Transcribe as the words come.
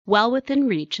Well Within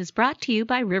Reach is brought to you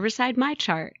by Riverside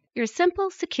MyChart, your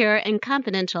simple, secure, and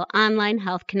confidential online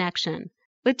health connection.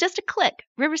 With just a click,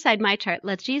 Riverside MyChart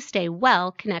lets you stay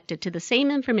well connected to the same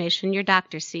information your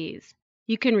doctor sees.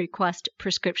 You can request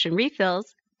prescription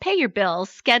refills, pay your bills,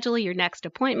 schedule your next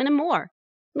appointment, and more.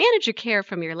 Manage your care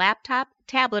from your laptop,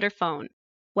 tablet, or phone.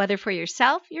 Whether for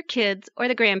yourself, your kids, or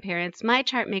the grandparents,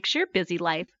 MyChart makes your busy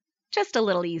life just a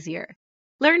little easier.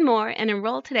 Learn more and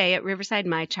enroll today at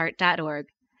riversidemychart.org.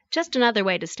 Just another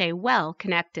way to stay well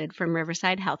connected from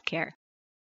Riverside Healthcare.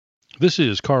 This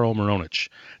is Carl Maronich.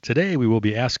 Today we will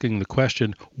be asking the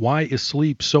question, why is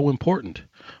sleep so important?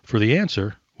 For the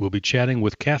answer, we'll be chatting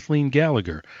with Kathleen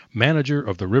Gallagher, manager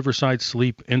of the Riverside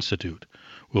Sleep Institute.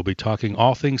 We'll be talking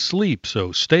all things sleep,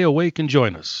 so stay awake and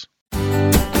join us.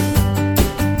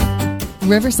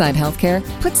 Riverside Healthcare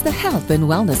puts the health and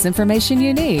wellness information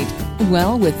you need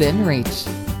well within reach.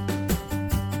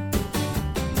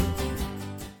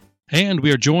 And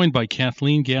we are joined by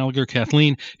Kathleen Gallagher.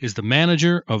 Kathleen is the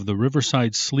manager of the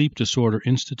Riverside Sleep Disorder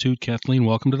Institute. Kathleen,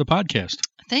 welcome to the podcast.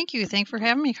 Thank you. Thanks for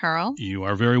having me, Carl. You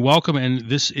are very welcome. And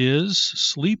this is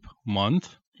Sleep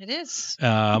Month. It is.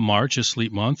 March is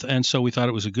Sleep Month. And so we thought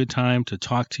it was a good time to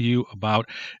talk to you about,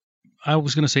 I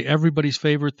was going to say everybody's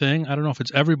favorite thing. I don't know if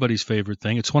it's everybody's favorite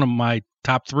thing. It's one of my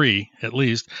top three, at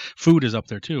least. Food is up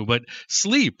there too. But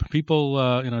sleep. People,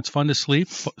 it's fun to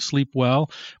sleep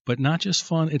well, but not just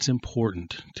fun. It's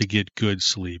important to get good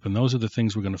sleep. And those are the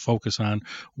things we're going to focus on,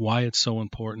 why it's so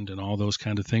important and all those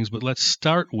kind of things. But let's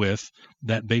start with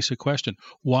that basic question.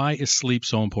 Why is sleep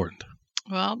so important?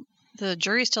 Well, the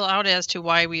jury's still out as to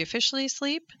why we officially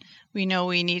sleep. We know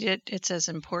we need it. It's as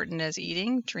important as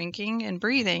eating, drinking, and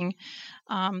breathing.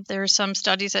 There are some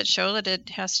studies that show that it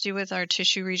has to do with our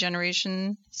tissue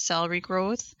regeneration, cell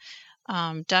regrowth,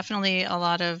 definitely a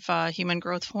lot of human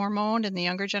growth hormone in the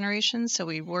younger generations, so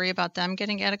we worry about them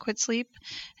getting adequate sleep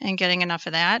and getting enough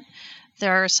of that.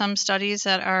 There are some studies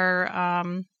that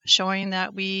are showing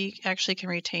that we actually can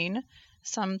retain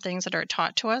some things that are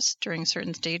taught to us during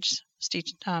certain stages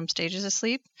of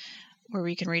sleep, where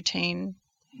we can retain.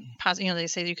 They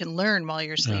say you can learn while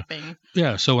you're sleeping.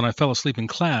 Yeah. So when I fell asleep in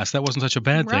class, that wasn't such a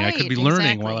bad thing. Right, I could be learning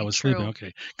exactly, while I was true. sleeping.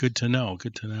 Okay. Good to know.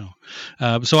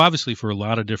 So obviously, for a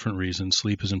lot of different reasons,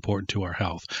 sleep is important to our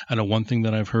health. I know one thing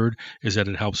that I've heard is that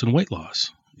it helps in weight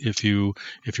loss. If you're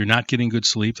not getting good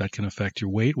sleep, that can affect your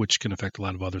weight, which can affect a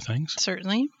lot of other things.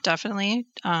 Certainly, definitely.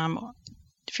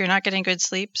 If you're not getting good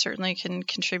sleep, certainly can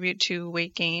contribute to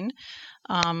weight gain.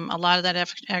 A lot of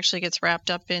that actually gets wrapped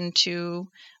up into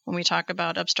when we talk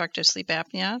about obstructive sleep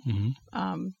apnea.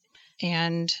 Mm-hmm.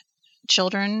 And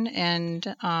children and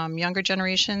younger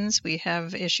generations, we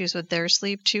have issues with their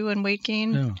sleep too and weight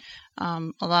gain. Yeah.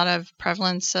 A lot of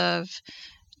prevalence of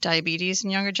diabetes in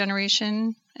younger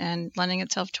generation and lending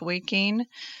itself to weight gain.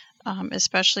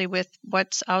 Especially with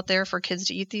what's out there for kids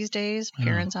to eat these days,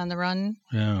 parents on the run.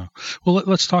 Yeah. Well,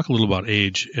 let's talk a little about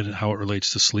age and how it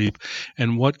relates to sleep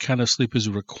and what kind of sleep is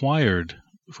required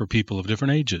for people of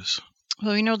different ages.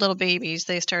 Well, we know little babies,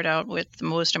 they start out with the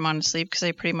most amount of sleep because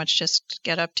they pretty much just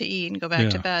get up to eat and go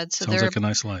back to bed. So sounds like a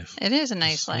nice life. It is a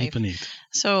nice life. Sleep and eat.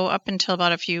 So up until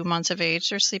about a few months of age,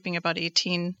 they're sleeping about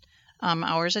 18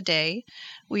 hours a day.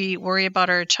 We worry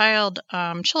about our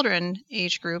children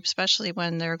age group, especially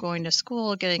when they're going to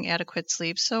school, getting adequate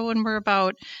sleep. So when we're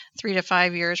about 3 to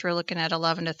 5 years, we're looking at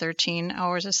 11 to 13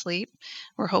 hours of sleep.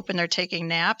 We're hoping they're taking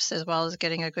naps as well as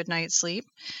getting a good night's sleep.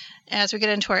 As we get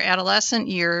into our adolescent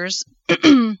years,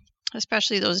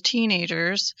 especially those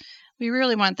teenagers, we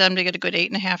really want them to get a good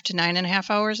 8.5 to 9.5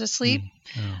 hours of sleep.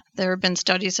 Yeah. There have been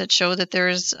studies that show that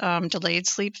there's delayed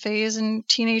sleep phase in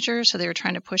teenagers, so they were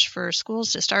trying to push for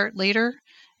schools to start later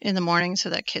in the morning so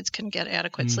that kids can get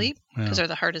adequate sleep because they're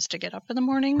the hardest to get up in the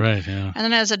morning. Right, yeah. And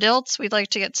then as adults, we'd like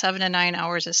to get 7 to 9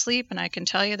 hours of sleep, and I can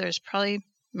tell you there's probably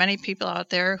many people out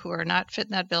there who are not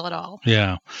fitting that bill at all.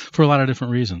 Yeah, for a lot of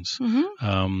different reasons.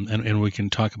 Mm-hmm. And we can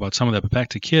talk about some of that. But back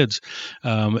to kids,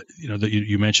 that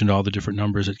you mentioned all the different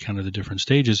numbers at kind of the different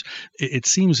stages. It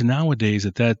seems nowadays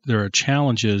that there are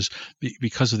challenges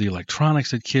because of the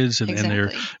electronics that kids and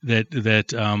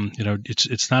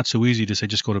it's not so easy to say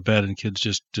just go to bed and kids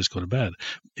just go to bed.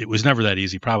 It was never that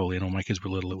easy. Probably, when my kids were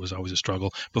little, it was always a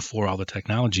struggle before all the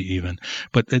technology even.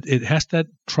 But that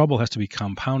trouble has to be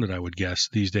compounded, I would guess,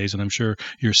 these days, and I'm sure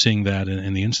you're seeing that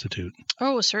in the Institute.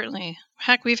 Oh, certainly.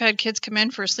 Heck, we've had kids come in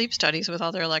for sleep studies with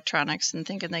all their electronics and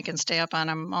thinking they can stay up on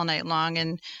them all night long,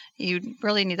 and you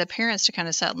really need the parents to kind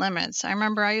of set limits. I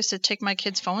remember I used to take my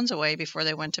kids' phones away before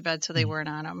they went to bed so they weren't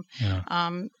on them.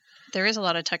 Yeah. there is a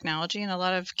lot of technology, and a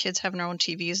lot of kids have their own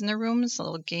TVs in their rooms,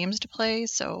 little games to play.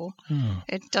 So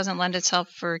it doesn't lend itself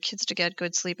for kids to get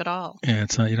good sleep at all. Yeah,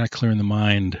 it's not, you're not clearing the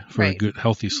mind for a good,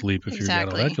 healthy sleep if you've got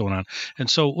all that going on. And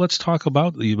so let's talk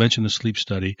about, you mentioned the sleep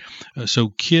study. So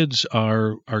kids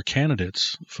are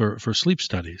candidates for sleep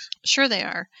studies. Sure they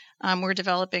are. We're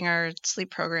developing our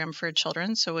sleep program for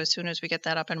children. So as soon as we get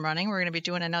that up and running, we're going to be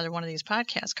doing another one of these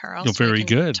podcasts, Carl. Oh, very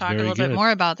good. Talk a little bit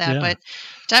more about that. But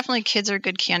definitely kids are a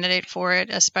good candidate for it,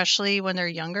 especially when they're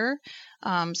younger.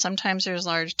 Sometimes there's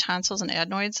large tonsils and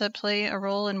adenoids that play a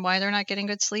role in why they're not getting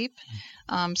good sleep.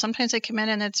 Sometimes they come in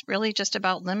and it's really just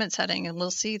about limit setting. And we'll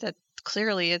see that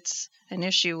clearly it's an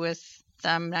issue with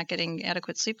them not getting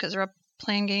adequate sleep because they're up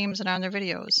playing games and on their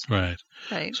videos. Right.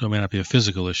 So it may not be a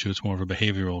physical issue. It's more of a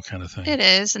behavioral kind of thing. It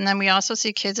is. And then we also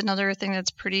see kids, another thing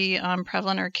that's pretty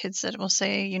prevalent are kids that will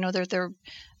say,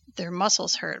 their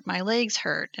muscles hurt, my legs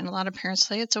hurt. And a lot of parents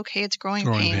say it's okay, it's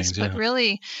growing pains. But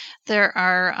really, there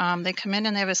are, they come in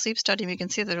and they have a sleep study and you can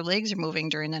see that their legs are moving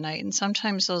during the night. And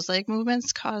sometimes those leg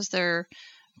movements cause their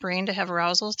brain to have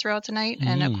arousals throughout the night.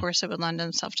 And of course, it would lend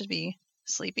themselves to be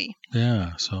sleepy.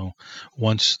 Yeah. So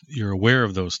once you're aware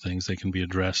of those things, they can be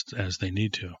addressed as they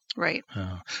need to. Right.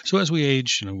 So as we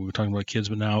age, we were talking about kids,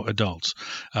 but now adults,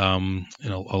 a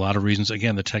lot of reasons,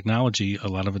 again, the technology, a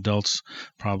lot of adults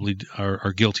probably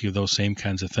are guilty of those same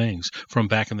kinds of things from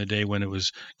back in the day when it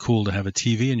was cool to have a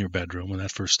TV in your bedroom when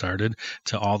that first started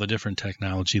to all the different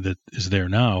technology that is there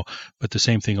now. But the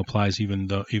same thing applies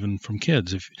even from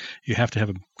kids. If you have to have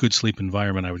a good sleep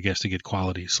environment, I would guess, to get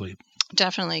quality sleep.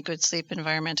 Definitely good sleep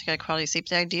environment to get quality sleep.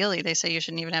 Ideally, they say you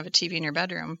shouldn't even have a TV in your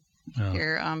bedroom.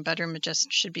 Your bedroom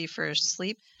just should be for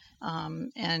sleep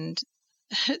and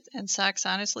sex,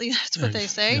 honestly. That's what they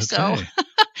say.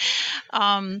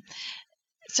 Okay.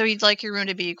 So you'd like your room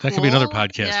to be cool. That could be another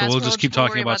podcast, yes, but we'll just keep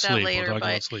talking about sleep. Later, we'll talk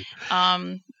about sleep.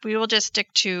 We will just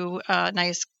stick to a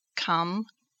nice, calm,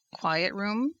 quiet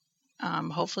room.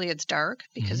 Hopefully it's dark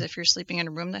because if you're sleeping in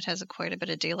a room that has quite a bit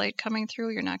of daylight coming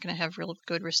through, you're not going to have real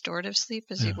good restorative sleep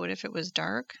as you would if it was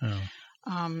dark.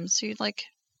 So you'd like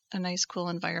a nice, cool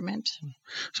environment.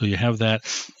 So you have that,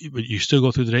 but you still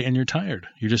go through the day and you're tired.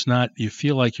 You're just not, you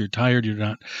feel like you're tired. You're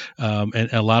not, and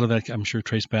a lot of that I'm sure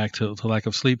traced back to lack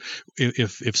of sleep.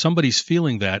 If somebody's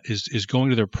feeling that, is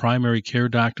going to their primary care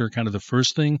doctor kind of the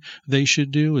first thing they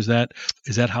should do? Is that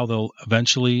how they'll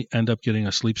eventually end up getting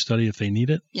a sleep study if they need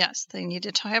it? Yes, they need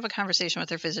to have a conversation with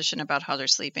their physician about how they're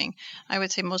sleeping. I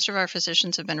would say most of our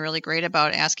physicians have been really great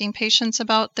about asking patients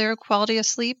about their quality of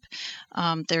sleep.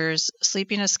 There's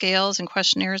sleepiness scales and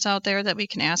questionnaires out there that we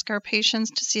can ask our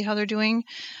patients to see how they're doing.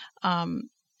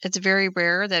 It's very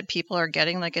rare that people are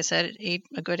getting, like I said, a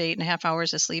good 8.5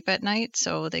 hours of sleep at night.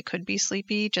 So they could be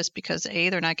sleepy just because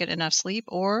they're not getting enough sleep,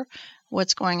 or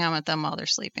what's going on with them while they're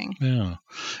sleeping. Yeah.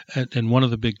 And one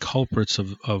of the big culprits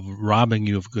of robbing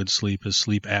you of good sleep is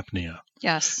sleep apnea.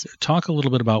 Yes. Talk a little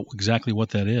bit about exactly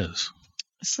what that is.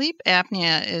 Sleep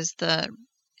apnea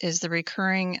is the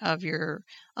recurring of your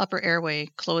upper airway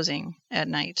closing at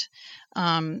night.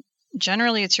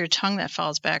 Generally, it's your tongue that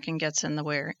falls back and gets in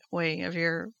the way of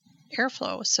your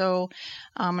airflow. So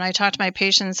when I talk to my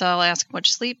patients, I'll ask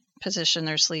which sleep position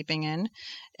they're sleeping in.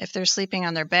 If they're sleeping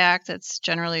on their back, that's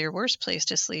generally your worst place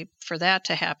to sleep for that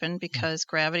to happen because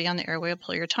gravity on the airway will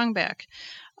pull your tongue back.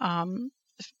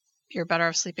 You're better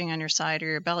off sleeping on your side or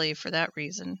your belly for that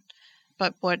reason.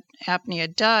 But what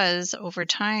apnea does over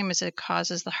time is it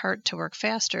causes the heart to work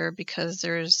faster because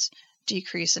there's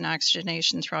decrease in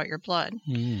oxygenation throughout your blood.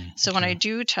 So when I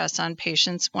do tests on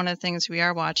patients, one of the things we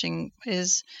are watching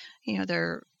is,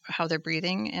 how they're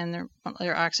breathing and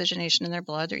their oxygenation in their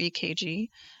blood, their EKG,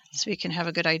 so we can have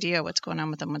a good idea what's going on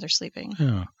with them when they're sleeping.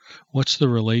 Yeah. What's the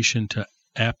relation to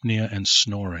apnea and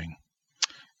snoring?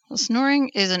 Well, snoring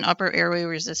is an upper airway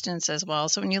resistance as well.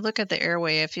 So when you look at the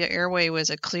airway, if your airway was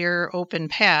a clear, open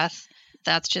path,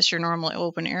 that's just your normal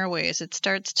open airway. As it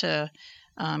starts to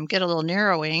get a little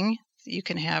narrowing, you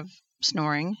can have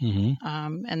snoring.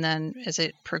 And then as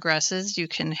it progresses, you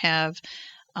can have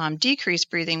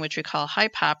decreased breathing, which we call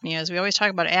hypopneas. We always talk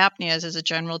about apneas as a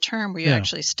general term where you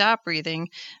actually stop breathing.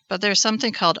 But there's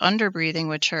something called underbreathing,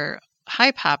 which are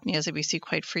hypopneas that we see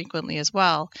quite frequently as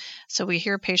well. So we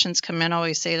hear patients come in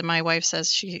always say that my wife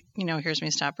says she, hears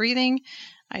me stop breathing.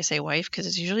 I say wife because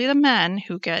it's usually the men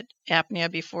who get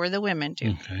apnea before the women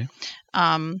do. Okay.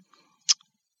 And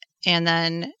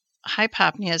then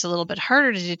hypopnea is a little bit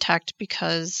harder to detect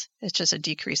because It's just a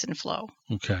decrease in flow.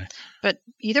 Okay. But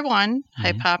either one,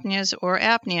 Mhm. hypopneas or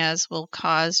apneas, will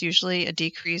cause usually a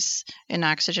decrease in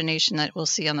oxygenation that we'll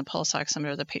see on the pulse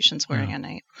oximeter the patient's wearing Yeah. at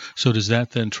night. So does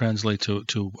that then translate to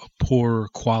a poor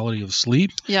quality of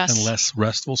sleep Yes. and less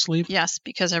restful sleep? Yes,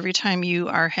 because every time you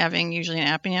are having usually an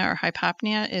apnea or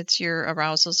hypopnea, it's your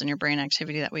arousals and your brain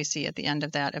activity that we see at the end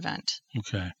of that event.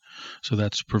 Okay. So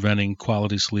that's preventing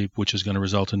quality sleep, which is going to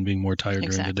result in being more tired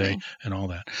during the day Exactly. and all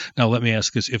that. Now, let me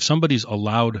ask this. If somebody's a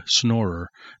loud snorer,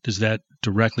 does that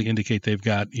directly indicate they've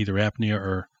got either apnea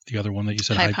or the other one that you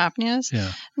said? Hypopneas?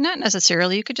 Yeah. Not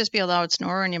necessarily. You could just be a loud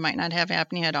snorer and you might not have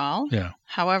apnea at all. Yeah.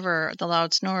 However, the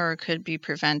loud snorer could be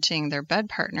preventing their bed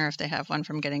partner, if they have one,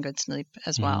 from getting good sleep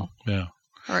as well. Yeah.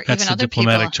 Or That's even the other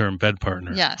diplomatic people. term, bed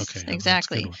partner. Yes, Okay. That's a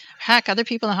exactly. good one. Heck, other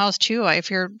people in the house too. If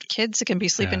your kids can be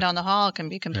sleeping Yeah. down the hall, can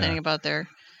be complaining Yeah. about their.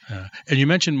 And you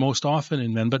mentioned most often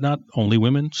in men, but not only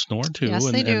women snore too. Yes,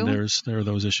 and, they do. And there are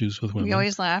those issues with women. We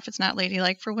always laugh. It's not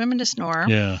ladylike for women to snore.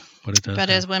 Yeah, but it does. But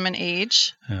as women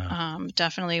age, yeah.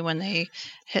 definitely when they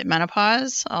hit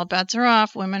menopause, all bets are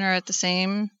off. Women are at the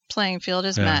same playing field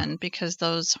as Yeah. men because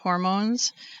those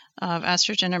hormones of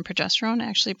estrogen and progesterone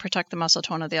actually protect the muscle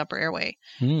tone of the upper airway.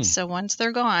 Hmm. So once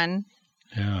they're gone,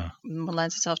 Yeah. it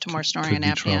lends itself to more snoring Could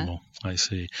and be apnea. trouble. I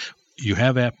see. You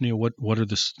have apnea. What are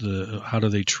the how do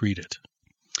they treat it?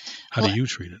 How Well, do you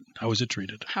treat it? How is it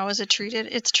treated? How is it treated?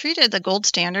 It's treated, the gold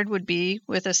standard would be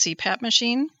with a CPAP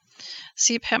machine.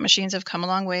 CPAP machines have come a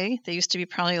long way. They used to be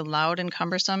probably loud and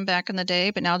cumbersome back in the day,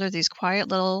 but now they're these quiet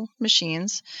little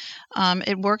machines.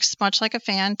 It works much like a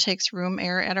fan, takes room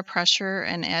air at a pressure,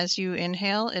 and as you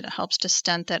inhale, it helps to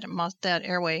stent that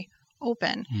airway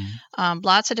open.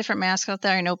 Lots of different masks out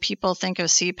there. I know people think of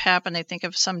CPAP and they think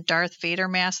of some Darth Vader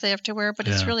mask they have to wear, but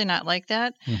it's Yeah. really not like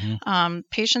that.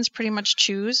 Patients pretty much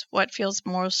choose what feels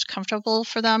most comfortable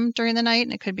for them during the night,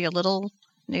 and it could be a little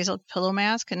nasal pillow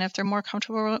mask, and if they're more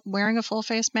comfortable wearing a full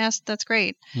face mask, that's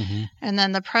great. And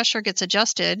then the pressure gets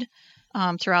adjusted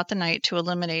throughout the night to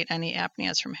eliminate any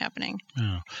apneas from happening.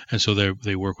 Yeah. And so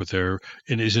they work with and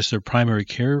is this their primary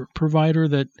care provider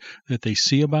that they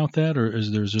see about that, or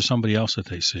is there somebody else that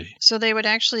they see? So they would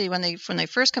actually, when they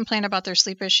first complain about their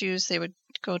sleep issues, they would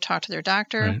go talk to their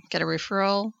doctor, Right. get a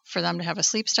referral for them to have a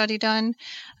sleep study done.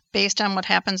 Based on what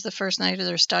happens the first night of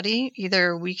their study,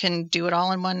 either we can do it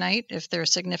all in one night. If they're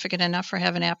significant enough for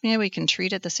having apnea, we can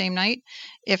treat it the same night.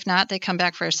 If not, they come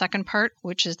back for a second part,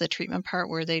 which is the treatment part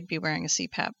where they'd be wearing a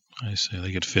CPAP. I see.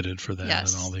 They get fitted for that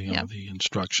Yes. and all the Yep. the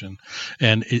instruction.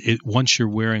 And once you're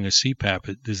wearing a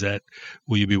CPAP,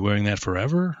 will you be wearing that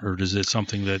forever, or is it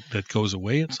something that goes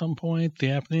away at some point? The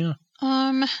apnea.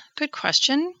 Good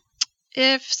question.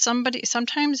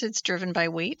 Sometimes it's driven by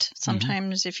weight.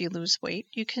 Sometimes if you lose weight,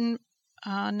 you can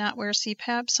not wear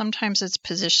CPAP. Sometimes it's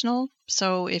positional.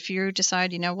 So if you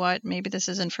decide, you know what, maybe this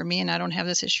isn't for me and I don't have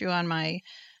this issue on my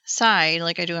side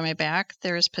like I do on my back,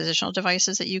 there's positional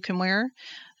devices that you can wear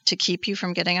to keep you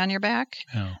from getting on your back.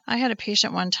 Yeah. I had a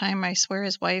patient one time, I swear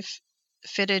his wife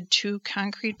fitted 2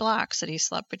 concrete blocks that he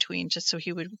slept between just so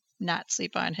he would not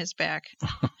sleep on his back.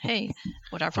 Hey,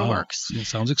 whatever Wow. works. It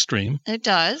sounds extreme. It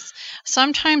does.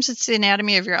 Sometimes it's the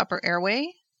anatomy of your upper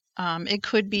airway. It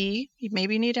could be you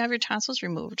maybe need to have your tonsils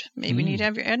removed. Maybe you need to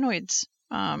have your adenoids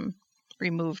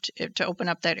removed to open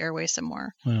up that airway some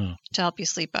more Yeah. to help you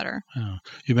sleep better. Yeah.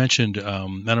 You mentioned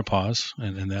menopause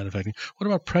and that affecting. What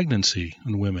about pregnancy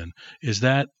in women? Is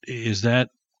there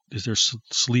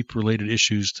sleep related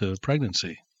issues to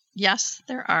pregnancy? Yes,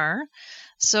 there are.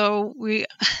 So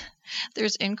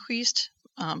there's increased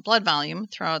blood volume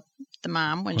throughout the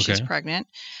mom when she's Okay. pregnant.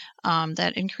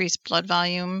 That increased blood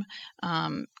volume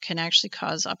can actually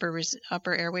cause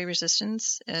upper airway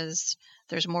resistance as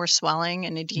there's more swelling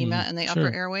and edema in the sure.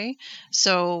 upper airway.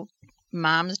 So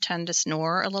moms tend to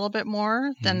snore a little bit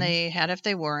more than they had if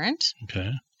they weren't.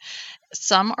 Okay.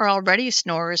 Some are already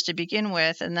snorers to begin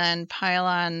with and then pile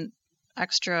on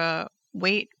extra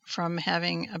weight from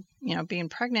having being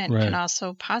pregnant Right. can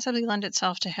also possibly lend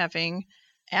itself to having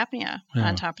apnea Yeah.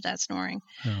 on top of that snoring.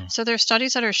 Yeah. So there are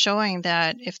studies that are showing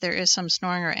that if there is some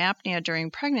snoring or apnea during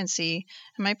pregnancy,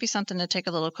 it might be something to take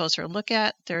a little closer look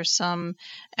at. There's some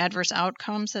adverse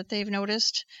outcomes that they've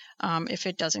noticed if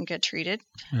it doesn't get treated.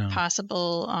 Yeah.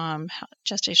 Possible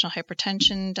gestational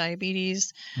hypertension,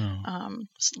 diabetes, Yeah.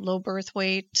 low birth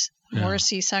weight, Yeah. more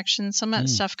C-sections. Some of that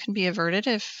stuff can be averted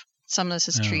if some of this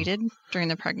is Yeah. treated during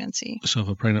the pregnancy. So if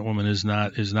a pregnant woman is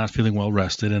not feeling well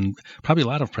rested, and probably a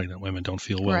lot of pregnant women don't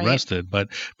feel well Right. rested, but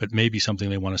maybe something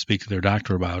they want to speak to their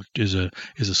doctor about is a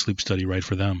sleep study right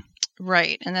for them.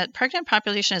 Right. And that pregnant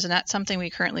population is not something we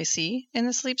currently see in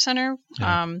the sleep center.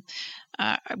 Yeah.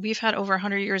 we've had over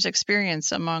 100 years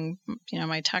experience among,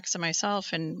 my techs and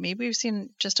myself, and maybe we've seen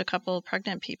just a couple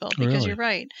pregnant people, because Really? you're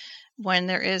right. When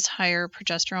there is higher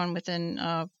progesterone within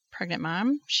a pregnant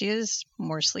mom, she is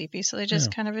more sleepy. So they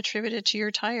just kind of attribute it to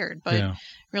you're tired. But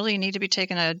really, you need to be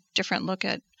taking a different look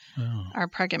at our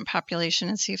pregnant population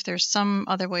and see if there's some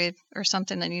other way or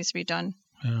something that needs to be done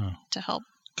to help.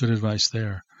 Good advice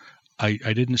there.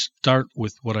 I didn't start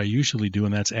with what I usually do,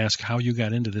 and that's ask how you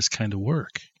got into this kind of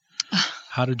work.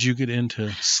 How did you get into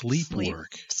sleep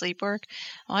work? Sleep work?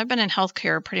 Well, I've been in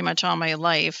healthcare pretty much all my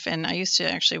life, and I used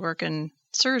to actually work in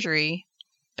surgery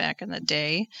back in the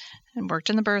day, and worked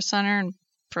in the birth center and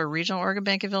for Regional Organ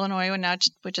Bank of Illinois,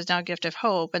 which is now Gift of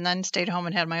Hope, and then stayed home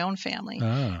and had my own family.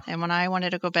 And when I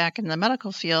wanted to go back in the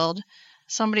medical field,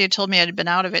 somebody had told me I'd been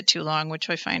out of it too long, which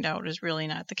I find out is really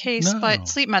not the case. No. But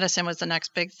sleep medicine was the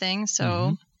next big thing,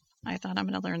 so I thought I'm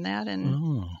going to learn that.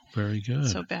 And very good.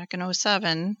 so back in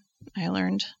 2007, I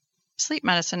learned sleep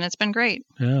medicine. It's been great.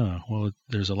 Yeah, well,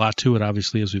 there's a lot to it,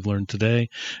 obviously, as we've learned today,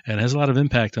 and it has a lot of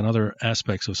impact on other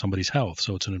aspects of somebody's health,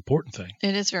 so it's an important thing.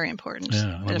 It is very important.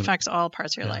 Yeah, it affects all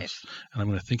parts of your life. And I'm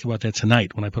going to think about that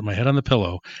tonight when I put my head on the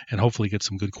pillow and hopefully get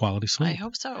some good quality sleep. I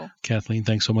hope so. Kathleen,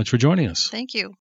 thanks so much for joining us. Thank you.